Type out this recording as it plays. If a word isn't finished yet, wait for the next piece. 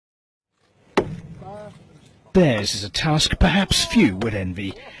Theirs is a task perhaps few would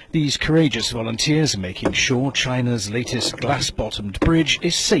envy. These courageous volunteers are making sure China's latest glass-bottomed bridge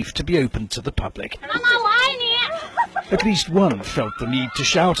is safe to be opened to the public. At least one felt the need to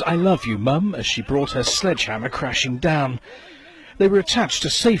shout, "I love you, Mum," as she brought her sledgehammer crashing down. They were attached to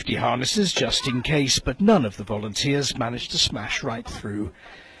safety harnesses just in case, but none of the volunteers managed to smash right through.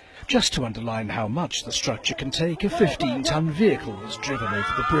 Just to underline how much the structure can take, a 15-ton vehicle was driven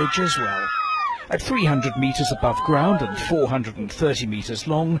over the bridge as well. At 300 metres above ground and 430 metres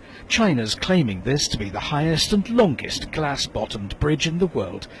long, China's claiming this to be the highest and longest glass-bottomed bridge in the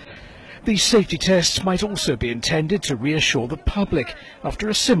world. These safety tests might also be intended to reassure the public after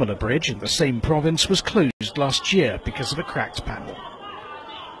a similar bridge in the same province was closed last year because of a cracked panel.